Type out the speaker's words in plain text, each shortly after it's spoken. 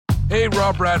Hey,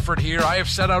 Rob Bradford here. I have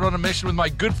set out on a mission with my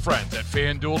good friends at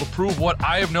FanDuel to prove what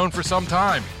I have known for some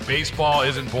time. Baseball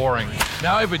isn't boring.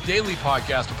 Now I have a daily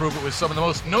podcast to prove it with some of the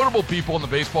most notable people in the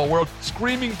baseball world,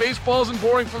 screaming baseball isn't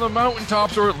boring from the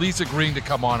mountaintops, or at least agreeing to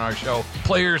come on our show.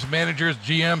 Players, managers,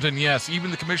 GMs, and yes, even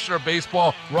the commissioner of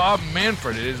baseball, Rob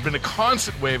Manfred. It has been a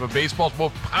constant wave of baseball's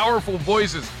most powerful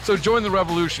voices. So join the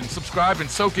revolution. Subscribe and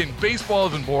soak in Baseball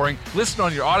Isn't Boring. Listen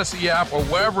on your Odyssey app or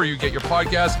wherever you get your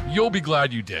podcasts. You'll be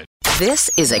glad you did.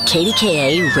 This is a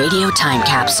KDKA radio time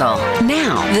capsule.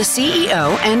 Now, the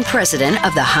CEO and president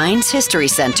of the Heinz History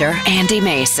Center, Andy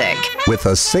Masek. With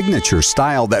a signature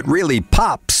style that really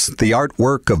pops, the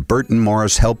artwork of Burton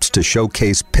Morris helps to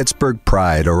showcase Pittsburgh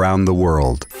pride around the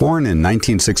world. Born in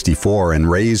 1964 and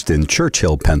raised in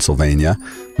Churchill, Pennsylvania,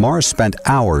 Morris spent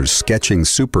hours sketching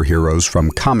superheroes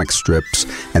from comic strips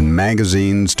and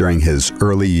magazines during his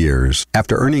early years.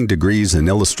 After earning degrees in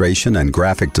illustration and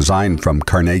graphic design from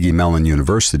Carnegie Mellon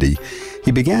University,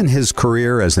 he began his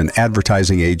career as an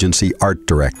advertising agency art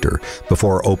director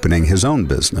before opening his own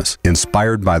business.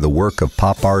 Inspired by the work of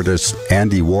pop artists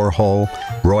Andy Warhol,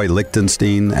 Roy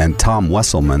Lichtenstein, and Tom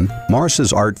Wesselman,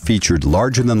 Morris's art featured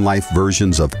larger-than-life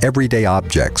versions of everyday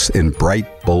objects in bright,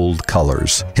 bold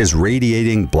colors. His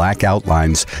radiating black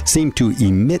outlines seemed to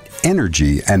emit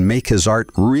energy and make his art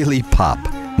really pop.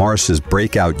 Morris's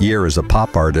breakout year as a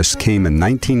pop artist came in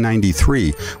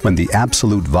 1993 when the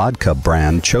Absolut Vodka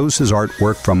brand chose his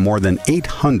artwork from more than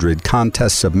 800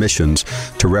 contest submissions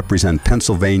to represent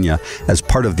Pennsylvania as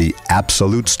part of the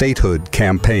Absolute Statehood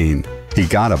campaign. He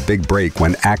got a big break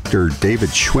when actor David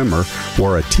Schwimmer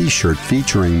wore a t-shirt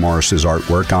featuring Morris's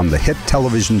artwork on the hit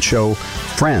television show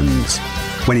Friends.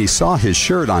 When he saw his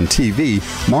shirt on TV,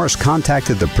 Morris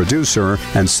contacted the producer,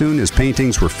 and soon his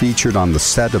paintings were featured on the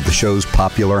set of the show's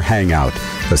popular hangout,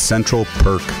 the Central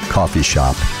Perk Coffee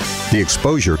Shop. The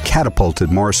exposure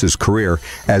catapulted Morris's career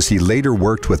as he later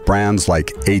worked with brands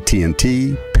like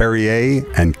AT&T, Perrier,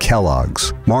 and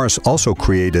Kellogg's. Morris also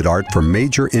created art for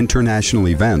major international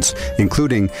events,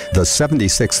 including the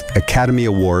 76th Academy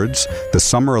Awards, the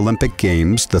Summer Olympic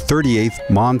Games, the 38th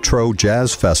Montreux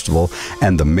Jazz Festival,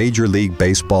 and the Major League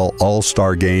Baseball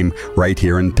All-Star Game right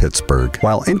here in Pittsburgh.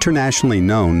 While internationally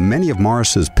known, many of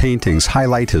Morris's paintings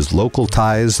highlight his local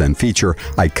ties and feature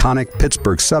iconic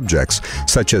Pittsburgh subjects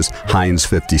such as Heinz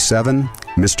 57,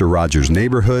 Mr. Rogers'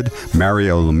 Neighborhood,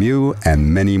 Mario Lemieux,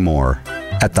 and many more.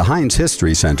 At the Heinz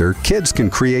History Center, kids can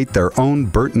create their own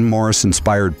Burton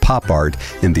Morris-inspired pop art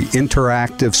in the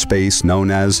interactive space known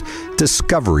as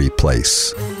Discovery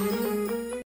Place.